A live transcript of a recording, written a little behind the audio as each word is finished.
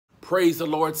Praise the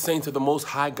Lord, saints of the Most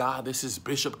High God. This is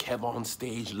Bishop Kev on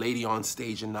stage. Lady on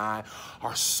stage and I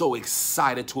are so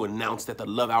excited to announce that the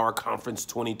Love Hour Conference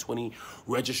 2020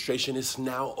 registration is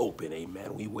now open.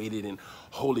 Amen. We waited in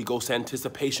Holy Ghost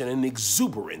anticipation and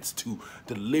exuberance to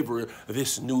deliver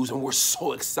this news, and we're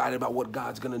so excited about what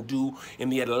God's going to do in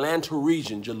the Atlanta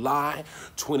region. July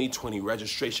 2020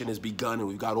 registration has begun, and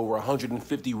we've got over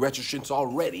 150 registrants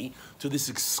already to this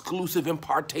exclusive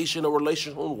impartation of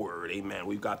relational word. Amen.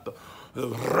 We've got the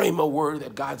Rhema word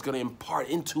that God's going to impart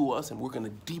into us, and we're going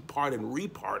to depart and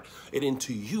repart it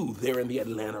into you there in the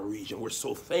Atlanta region. We're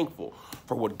so thankful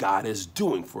for what God is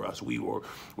doing for us.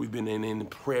 We've been in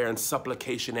prayer and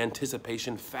supplication,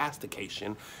 anticipation,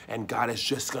 fastication, and God is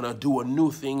just going to do a new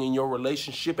thing in your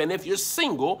relationship. And if you're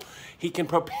single, He can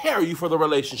prepare you for the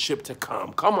relationship to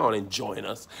come. Come on and join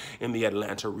us in the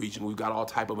Atlanta region. We've got all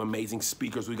type of amazing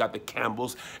speakers. We've got the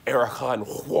Campbells, Erica and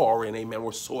Warren. Amen.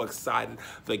 We're so excited.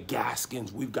 The Gaskins.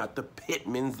 We've got the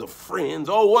Pittmans, the Friends.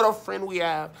 Oh, what a friend we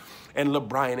have. And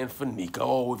LeBrian and Fanika.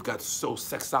 Oh, we've got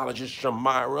sexologist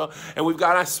Shamira. And we've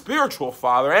got our spiritual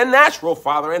father and natural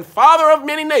father and father of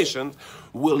many nations,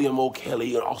 William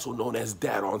O'Kelly, also known as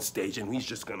Dad on stage. And he's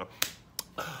just going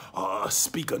to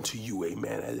speak unto you,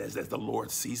 amen, as the Lord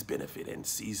sees benefit and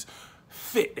sees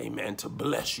fit, amen, to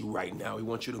bless you right now. We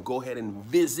want you to go ahead and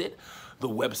visit the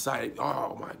website.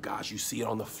 Oh my gosh, you see it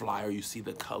on the flyer. You see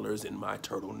the colors in my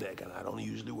turtleneck, and I don't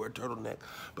usually wear turtleneck,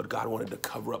 but God wanted to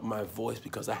cover up my voice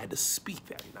because I had to speak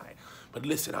that night. But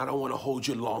listen, I don't want to hold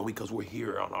you long because we're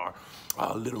here on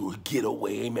our little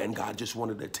getaway, amen. God just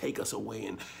wanted to take us away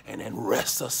and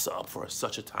rest us up for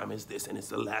such a time as this, and it's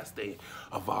the last day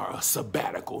of our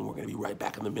sabbatical, and we're going to be right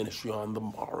back in the ministry on the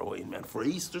morrow, amen, for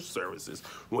Easter services.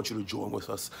 We want you to join with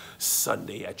us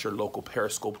Sunday at your local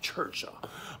Periscope church.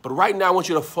 But right now, I want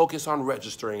you to focus on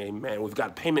registering, amen. We've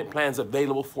got payment plans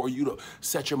available for you to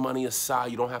set your money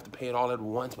aside. You don't have to pay it all at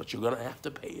once, but you're going to have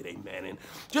to pay it, amen. And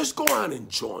just go on and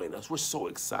join us. We're so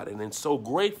excited and so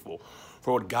grateful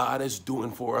for what God is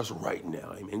doing for us right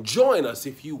now, amen. Join us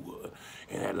if you would.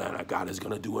 In Atlanta, God is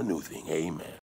going to do a new thing, amen.